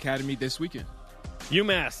Air Force Academy this weekend.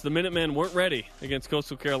 UMass, the Minutemen weren't ready against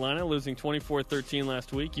Coastal Carolina, losing 24-13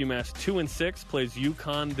 last week. UMass 2-6 plays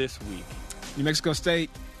UConn this week. New Mexico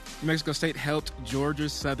State helped Georgia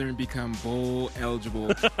Southern become bowl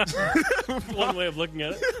eligible. One way of looking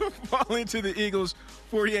at it. Falling to the Eagles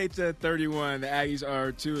 48-31. The Aggies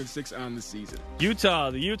are 2-6 on the season.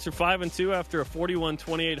 Utah, the Utes are 5-2 after a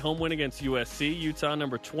 41-28 home win against USC. Utah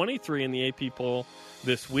number 23 in the AP poll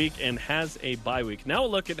this week and has a bye week. Now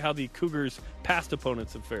we'll look at how the Cougars' past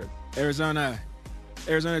opponents have fared. Arizona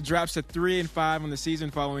drops to 3-5 on the season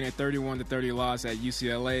following a 31-30 loss at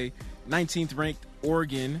UCLA. 19th ranked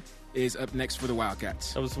Oregon is up next for the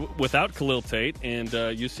Wildcats. That was without Khalil Tate, and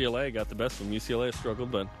UCLA got the best of them. UCLA has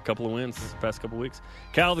struggled, but a couple of wins this past couple of weeks.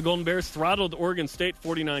 Cal, the Golden Bears, throttled Oregon State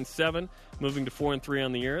 49-7, moving to 4-3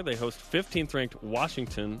 on the year. They host 15th ranked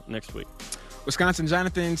Washington next week. Wisconsin,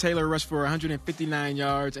 Jonathan Taylor rushed for 159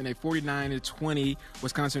 yards and a 49-20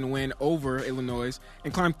 Wisconsin win over Illinois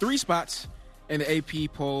and climbed 3 spots in the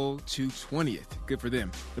AP poll to 20th. Good for them.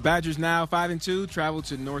 The Badgers, now 5-2, travel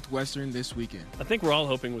to Northwestern this weekend. I think we're all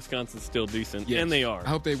hoping Wisconsin's still decent, yes, and they are. I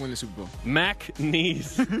hope they win the Super Bowl. Mac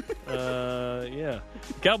knees. Yeah.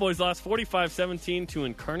 Cowboys lost 45-17 to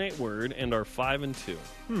Incarnate Word and are 5-2.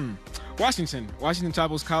 Washington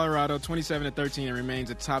topples Colorado 27-13 and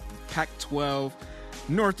remains atop the Pac-12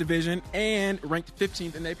 North Division and ranked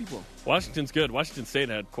 15th in the AP poll. Washington's good. Washington State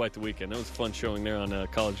had quite the weekend. It was fun showing there on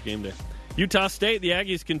College Game Day. Utah State, the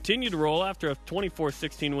Aggies continue to roll after a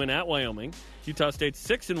 24-16 win at Wyoming. Utah State's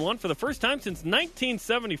 6-1 for the first time since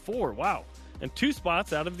 1974. Wow. And 2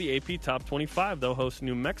 spots out of the AP Top 25. They'll host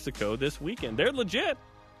New Mexico this weekend. They're legit.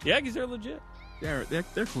 The Aggies are legit. Yeah,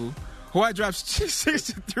 they're cool. Hawaii drops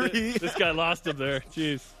 6-3. This guy lost him there.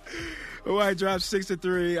 Jeez. Hawaii drops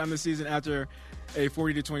 6-3 on the season after a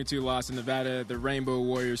 40-22 loss in Nevada. The Rainbow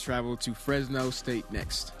Warriors travel to Fresno State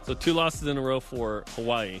next. So 2 losses in a row for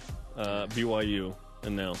Hawaii. BYU,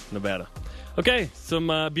 and now Nevada. Okay, some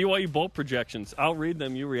BYU bowl projections. I'll read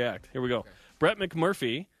them. You react. Here we go. Okay. Brett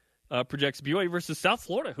McMurphy projects BYU versus South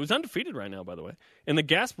Florida, who's undefeated right now, by the way, in the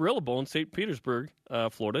Gasparilla Bowl in St. Petersburg,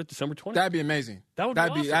 Florida, December 20th. That'd be amazing.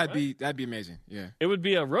 That'd be amazing. Yeah. It would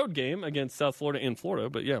be a road game against South Florida in Florida,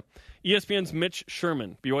 but yeah. ESPN's Mitch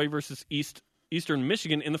Sherman, BYU versus Eastern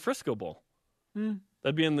Michigan in the Frisco Bowl.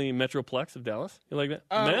 That'd be in the Metroplex of Dallas. You like that?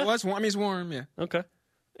 Well, it's warm. I mean, it's warm. Yeah. Okay.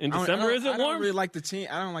 In December, is it warm? I don't really like the team.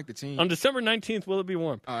 I don't like the team. On December 19th, will it be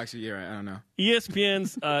warm? Oh, actually, you're right. I don't know.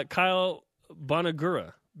 ESPN's Kyle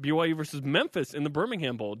Bonagura, BYU versus Memphis in the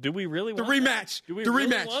Birmingham Bowl. Do we really want the rematch? Do we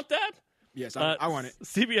really want that? Yes, I want it.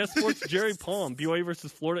 CBS Sports' Jerry Palm, BYU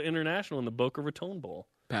versus Florida International in the Boca Raton Bowl.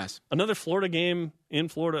 Pass. Another Florida game in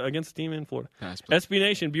Florida against a team in Florida. Pass. Please. SB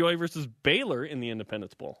Nation, BYU versus Baylor in the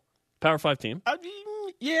Independence Bowl. Power 5 team.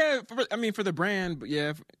 Yeah, for the brand, but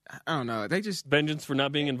yeah, I don't know. They just vengeance for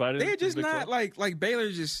not being invited. They're just not like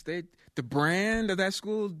Baylor. Just the brand of that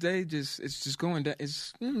school. It's just going down.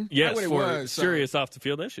 It's yes, not what for it was, serious off the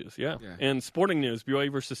field issues. Yeah. And sporting news: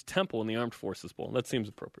 BYU versus Temple in the Armed Forces Bowl. That seems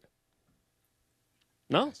appropriate.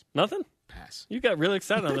 No, Pass. Nothing. Pass. You got really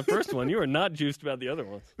excited on the first one. You were not juiced about the other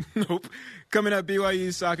ones. Nope. Coming up,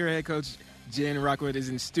 BYU soccer head coach Jennifer Rockwell is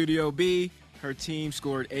in Studio B. Her team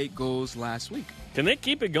scored 8 goals last week. Can they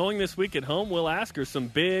keep it going this week at home? We'll ask her. Some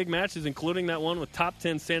big matches, including that one with Top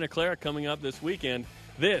 10 Santa Clara coming up this weekend.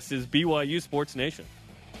 This is BYU Sports Nation.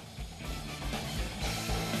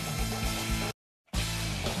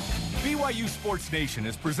 BYU Sports Nation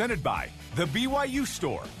is presented by The BYU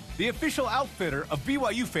Store, the official outfitter of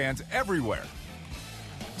BYU fans everywhere.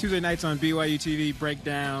 Tuesday nights on BYUtv, break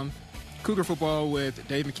down Cougar football with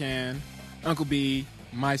Dave McCann, Uncle B,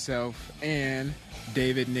 myself, and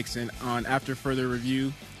David Nixon on After Further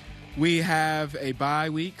Review. We have a bye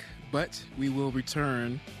week, but we will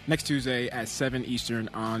return next Tuesday at 7 Eastern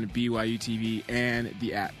on BYUtv and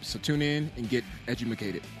the app. So tune in and get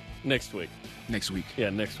educated. Next week. Next week.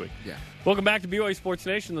 Yeah, next week. Yeah. Welcome back to BYU Sports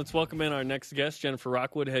Nation. Let's welcome in our next guest, Jennifer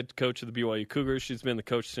Rockwell, head coach of the BYU Cougars. She's been the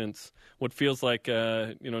coach since what feels like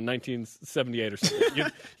 1978 or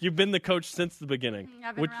something. You've been the coach since the beginning.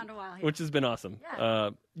 I've been around a while here. Which has been awesome.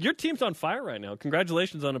 Yeah. Your team's on fire right now.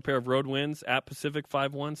 Congratulations on a pair of road wins at Pacific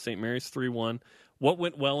 5-1, St. Mary's 3-1. What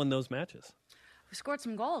went well in those matches? We scored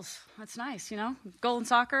some goals. That's nice, Goal in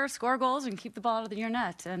soccer, score goals, and keep the ball out of your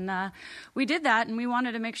net. And we did that, and we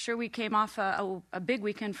wanted to make sure we came off a big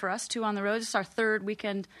weekend for us, 2 on the road. It's our 3rd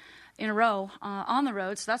weekend in a row on the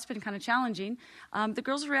road, so that's been kind of challenging. The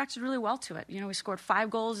girls reacted really well to it. We scored 5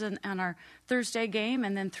 goals in our Thursday game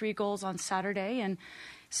and then 3 goals on Saturday. And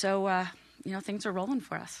so, things are rolling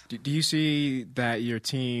for us. Do you see that your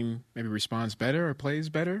team maybe responds better or plays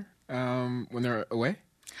better when they're away?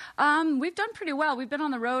 We've done pretty well. We've been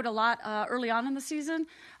on the road a lot early on in the season.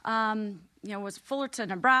 Was Fullerton,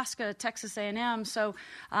 Nebraska, Texas A&M. So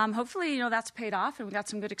hopefully, that's paid off, and we got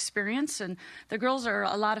some good experience. And the girls are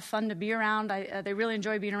a lot of fun to be around. They really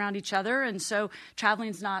enjoy being around each other, and so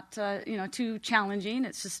traveling's not too challenging.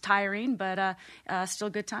 It's just tiring, but still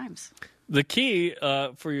good times. The key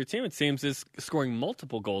for your team, it seems, is scoring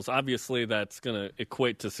multiple goals. Obviously, that's going to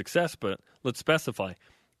equate to success, but let's specify.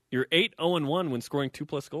 You're 8-0-1 when scoring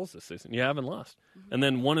 2+ goals this season. You haven't lost. Mm-hmm. And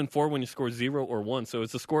then 1-4 when you score 0 or 1. So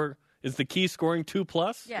is the key scoring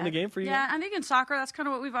 2+ in the game for you? Yeah, I think in soccer that's kind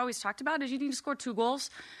of what we've always talked about is you need to score 2 goals.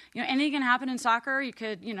 Anything can happen in soccer. You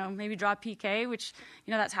could, maybe draw a PK, which,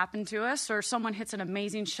 that's happened to us, or someone hits an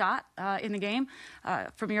amazing shot in the game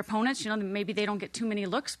from your opponents. Maybe they don't get too many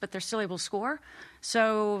looks, but they're still able to score.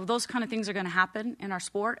 So those kind of things are going to happen in our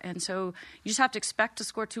sport. And so you just have to expect to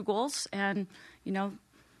score 2 goals and,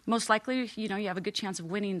 most likely, you have a good chance of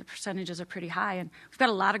winning. The percentages are pretty high. And we've got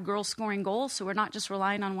a lot of girls scoring goals, so we're not just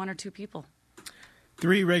relying on 1 or 2 people.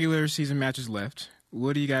 3 regular season matches left.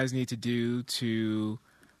 What do you guys need to do to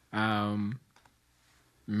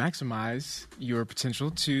maximize your potential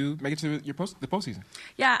to make it to the postseason?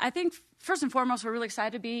 Yeah, I think first and foremost, we're really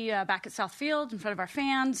excited to be back at South Field in front of our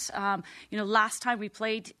fans. Last time we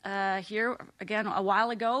played here, again, a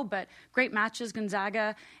while ago, but great matches,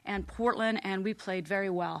 Gonzaga and Portland, and we played very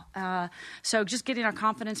well. So just getting our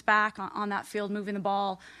confidence back on that field, moving the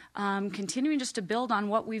ball, continuing just to build on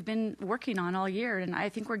what we've been working on all year. And I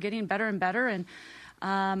think we're getting better and better. And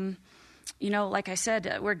like I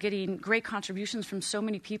said, we're getting great contributions from so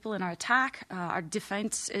many people in our attack. Our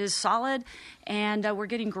defense is solid, and we're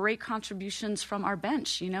getting great contributions from our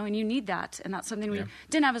bench, and you need that. And that's something we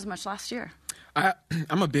didn't have as much last year.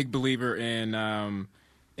 I'm a big believer in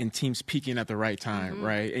teams peaking at the right time,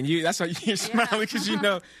 right? And that's why you're smiling because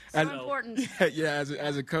so important.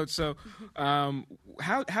 As a coach. So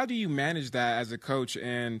how do you manage that as a coach?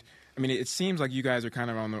 And I mean, it seems like you guys are kind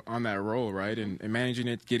of on that roll, right? And managing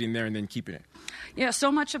it, getting there, and then keeping it. Yeah,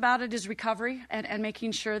 so much about it is recovery and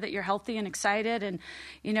making sure that you're healthy and excited. And,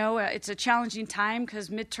 it's a challenging time because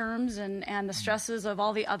midterms and the stresses of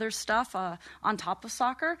all the other stuff on top of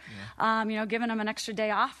soccer. Yeah. Giving them an extra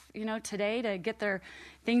day off, today to get their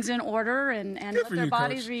things in order and let their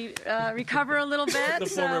bodies recover a little bit. The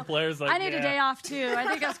former players I need a day off, too. I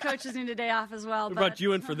think us coaches need a day off as well. We brought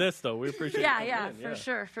you in for this, though. We appreciate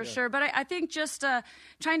it. For sure. But I think just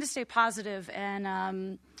trying to stay positive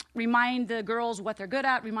and remind the girls what they're good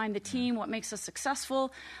at, remind the team what makes us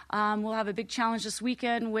successful. We'll have a big challenge this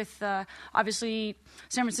weekend with, obviously,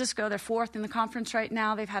 San Francisco. They're 4th in the conference right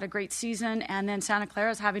now. They've had a great season. And then Santa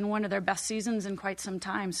Clara is having one of their best seasons in quite some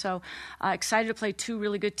time. So excited to play 2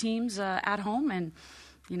 really good teams at home. And,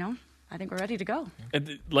 I think we're ready to go.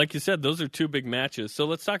 And like you said, those are 2 big matches. So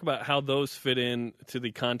let's talk about how those fit in to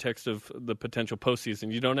the context of the potential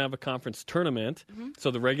postseason. You don't have a conference tournament,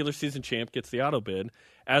 so the regular season champ gets the auto bid.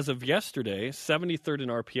 As of yesterday, 73rd in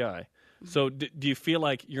RPI. So do you feel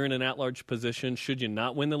like you're in an at-large position should you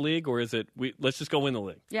not win the league, or is it let's just go win the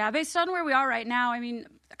league? Yeah, based on where we are right now, I mean,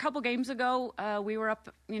 a couple games ago, we were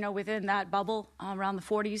up, within that bubble around the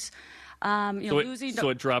 40s. So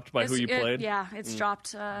it dropped by who you played? Yeah, it's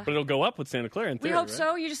dropped. But it'll go up with Santa Clara in theory, we hope right?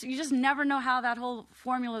 so. You just never know how that whole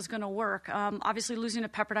formula is going to work. Obviously, losing to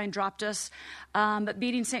Pepperdine dropped us. But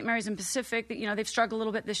beating St. Mary's and Pacific, they've struggled a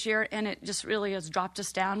little bit this year, and it just really has dropped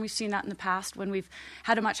us down. We've seen that in the past when we've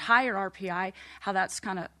had a much higher RPI, how that's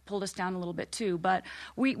kind of pulled us down a little bit too. But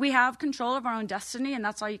we have control of our own destiny, and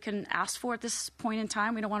that's all you can ask for at this point in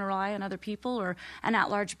time. We don't want to rely on other people or an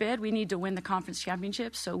at-large bid. We need to win the conference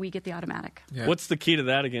championship, so we get the automatic. Yeah. What's the key to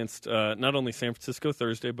that against not only San Francisco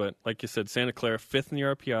Thursday, but like you said, Santa Clara, 5th in the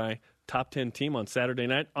RPI, top 10 team on Saturday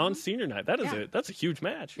night, on senior night? That's a huge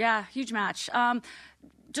match. Yeah, huge match.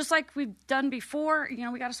 just like we've done before,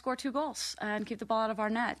 we got to score 2 goals and keep the ball out of our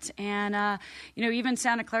net. And, even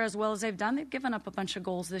Santa Clara, as well as they've done, they've given up a bunch of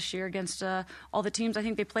goals this year against all the teams. I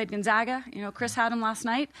think they played Gonzaga. Chris had them last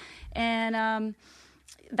night. And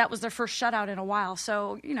that was their first shutout in a while.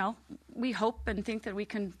 So, we hope and think that we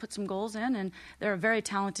can put some goals in. And they're a very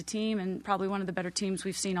talented team and probably one of the better teams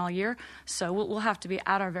we've seen all year. So we'll have to be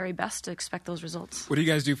at our very best to expect those results. What do you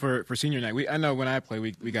guys do for senior night? I know when I play,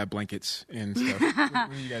 we got blankets and stuff.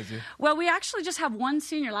 What do you guys do? Well, we actually just have one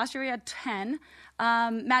senior. Last year we had 10.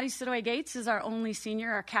 Maddie Sidaway Gates is our only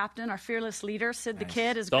senior, our captain, our fearless leader. Sid the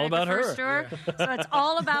Kid is great at the first tour. Yeah. So it's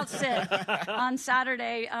all about Sid on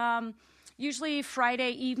Saturday. Usually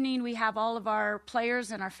Friday evening, we have all of our players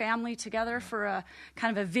and our family together for a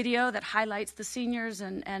kind of a video that highlights the seniors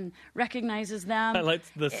and recognizes them. Highlights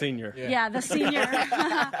the senior. Yeah, the senior.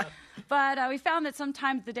 But we found that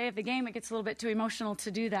sometimes the day of the game, it gets a little bit too emotional to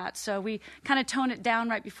do that. So we kind of tone it down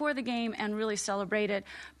right before the game and really celebrate it,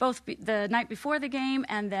 both the night before the game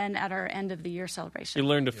and then at our end of the year celebration. You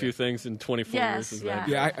learned a few things in 24 years.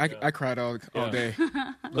 Yeah, I cried all day.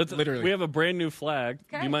 Literally. We have a brand new flag.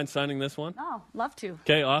 Okay. Do you mind signing this one? Oh, love to.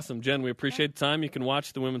 Okay, awesome. Jen, we appreciate the time. You can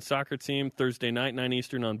watch the women's soccer team Thursday night, 9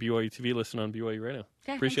 Eastern on BYUtv. Listen on BYU Radio.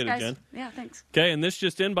 Okay, appreciate thanks, it, Jen. Yeah, thanks. Okay, and this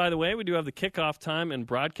just in, by the way, we do have the kickoff time and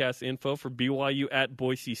broadcast info for BYU at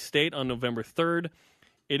Boise State on November 3rd.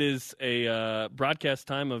 It is a broadcast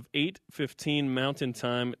time of 8:15 Mountain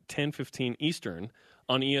Time, 10:15 Eastern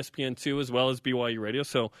on ESPN2 as well as BYU Radio.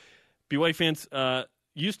 So BYU fans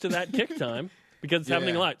used to that kick time because it's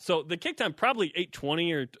happening a lot. So the kick time probably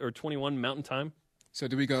 8:20 or 21 Mountain Time. So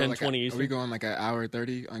do we go 10, 20 are we going like an hour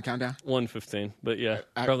 30 on countdown? 1:15, but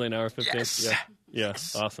probably an hour 15. Yes. Yeah,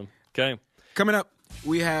 Yes. Awesome. Okay. Coming up,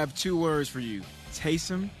 we have 2 words for you,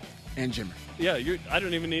 Taysom and Jimmer. Yeah, I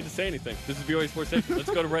don't even need to say anything. This is BYU Sports Nation. Let's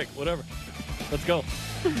go to break. Whatever. Let's go.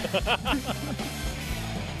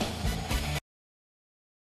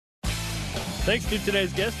 Thanks to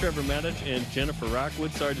today's guests, Trevor Matich and Jennifer Rockwell.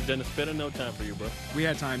 Sorry to Dennis Pitta. No time for you, bro. We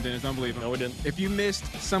had time, Dennis. Don't believe him. No, we didn't. If you missed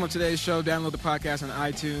some of today's show, download the podcast on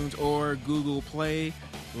iTunes or Google Play.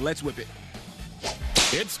 Let's whip it.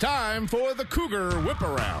 It's time for the Cougar Whip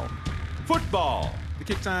Around. Football. The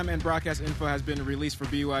kick time and broadcast info has been released for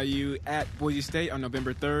BYU at Boise State on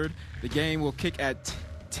November 3rd. The game will kick at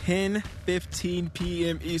 10:15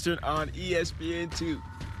 p.m. Eastern on ESPN2.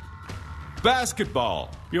 Basketball.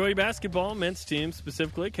 BYU basketball men's team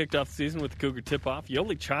specifically kicked off the season with the Cougar tip-off.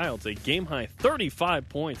 Yoli Childs, a game-high 35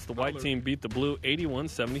 points. The white team beat the blue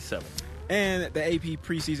 81-77. And the AP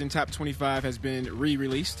preseason top 25 has been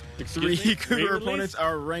re-released. 3 Cougar opponents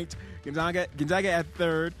are ranked Gonzaga at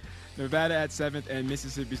 3rd, Nevada at 7th, and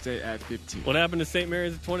Mississippi State at 15th. What happened to St.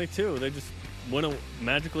 Mary's at 22? They just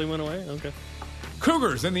magically went away? Okay.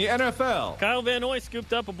 Cougars in the NFL. Kyle Van Noy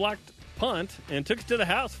scooped up a blocked punt and took it to the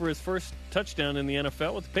house for his first touchdown in the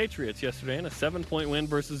NFL with the Patriots yesterday in a 7-point win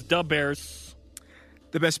versus the Bears.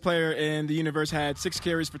 The best player in the universe had 6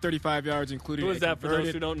 carries for 35 yards, including who is that for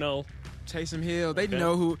those who don't know? Taysom Hill. They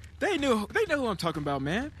know who I'm talking about,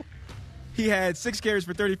 man. He had 6 carries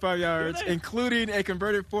for 35 yards, including a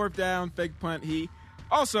converted 4th down fake punt. He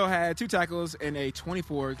also had 2 tackles in a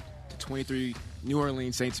 24-23 New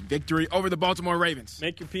Orleans Saints victory over the Baltimore Ravens.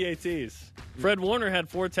 Make your PATs. Fred Warner had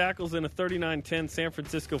 4 tackles in a 39-10 San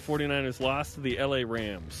Francisco 49ers loss to the LA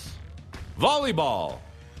Rams. Volleyball.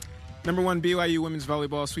 Number 1 BYU women's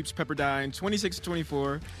volleyball sweeps Pepperdine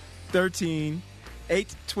 26-24, 13,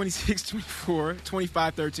 8, 26-24,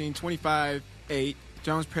 25-13, 25-8.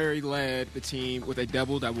 Jones Perry led the team with a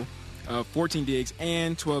double-double of 14 digs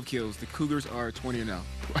and 12 kills. The Cougars are 20-0.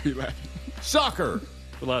 Why are you laughing? Soccer.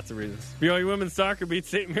 For lots of reasons. BYU women's soccer beat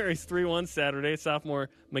St. Mary's 3-1 Saturday. Sophomore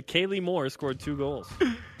McKaylee Moore scored 2 goals.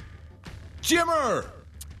 Jimmer.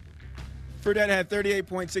 Fredette had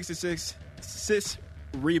 38.6 assists,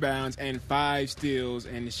 rebounds, and 5 steals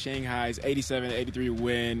in Shanghai's 87-83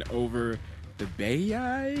 win over the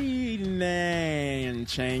Beiyang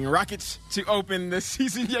Chang Rockets to open the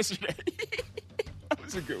season yesterday. That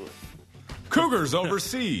was a good one. Cougars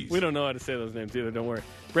overseas. We don't know how to say those names either, don't worry.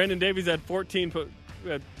 Brandon Davies had 14 we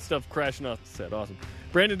had stuff crashing off the set. Awesome.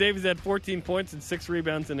 Brandon Davies had 14 points and 6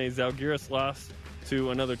 rebounds in a Zalgiris loss to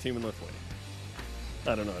another team in Lithuania.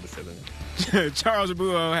 I don't know how to say that name. Charles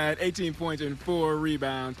Abuo had 18 points and 4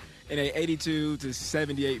 rebounds in a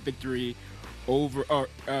 82-78 victory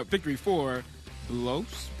victory for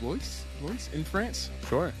Blois in France.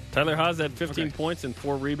 Sure. Tyler Haas had 15 points and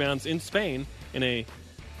 4 rebounds in Spain in a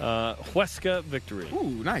Huesca victory.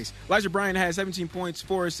 Ooh, nice. Elijah Bryant had 17 points,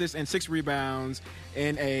 4 assists, and 6 rebounds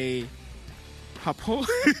in a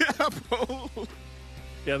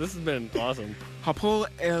Yeah, this has been awesome. Hapoel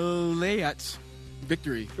Eilat's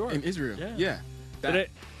victory in Israel. Yeah.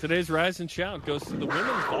 Today's Rise and Shout goes to the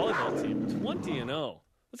women's volleyball team, 20-0.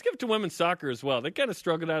 Let's give it to women's soccer as well. They kind of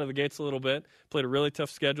struggled out of the gates a little bit, played a really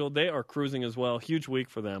tough schedule. They are cruising as well. Huge week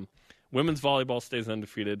for them. Women's volleyball stays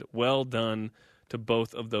undefeated. Well done to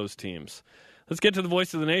both of those teams. Let's get to the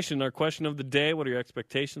voice of the nation. Our question of the day, what are your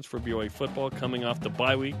expectations for BYU football coming off the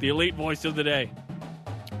bye week? The elite voice of the day,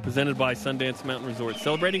 presented by Sundance Mountain Resort,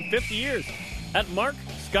 celebrating 50 years at Mark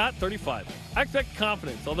Scott 35. I expect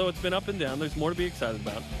confidence, although it's been up and down. There's more to be excited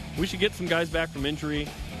about. We should get some guys back from injury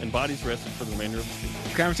and bodies rested for the remainder of the season.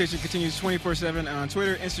 The conversation continues 24/7 on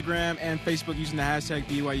Twitter, Instagram, and Facebook using the hashtag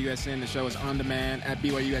BYUSN. The show is on demand at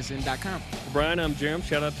BYUSN.com. For Brian, I'm Jarom.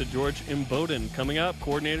 Shout out to George Imboden. Coming up,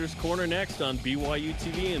 Coordinator's Corner next on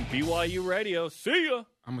BYUtv and BYU Radio. See ya!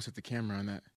 I almost hit the camera on that.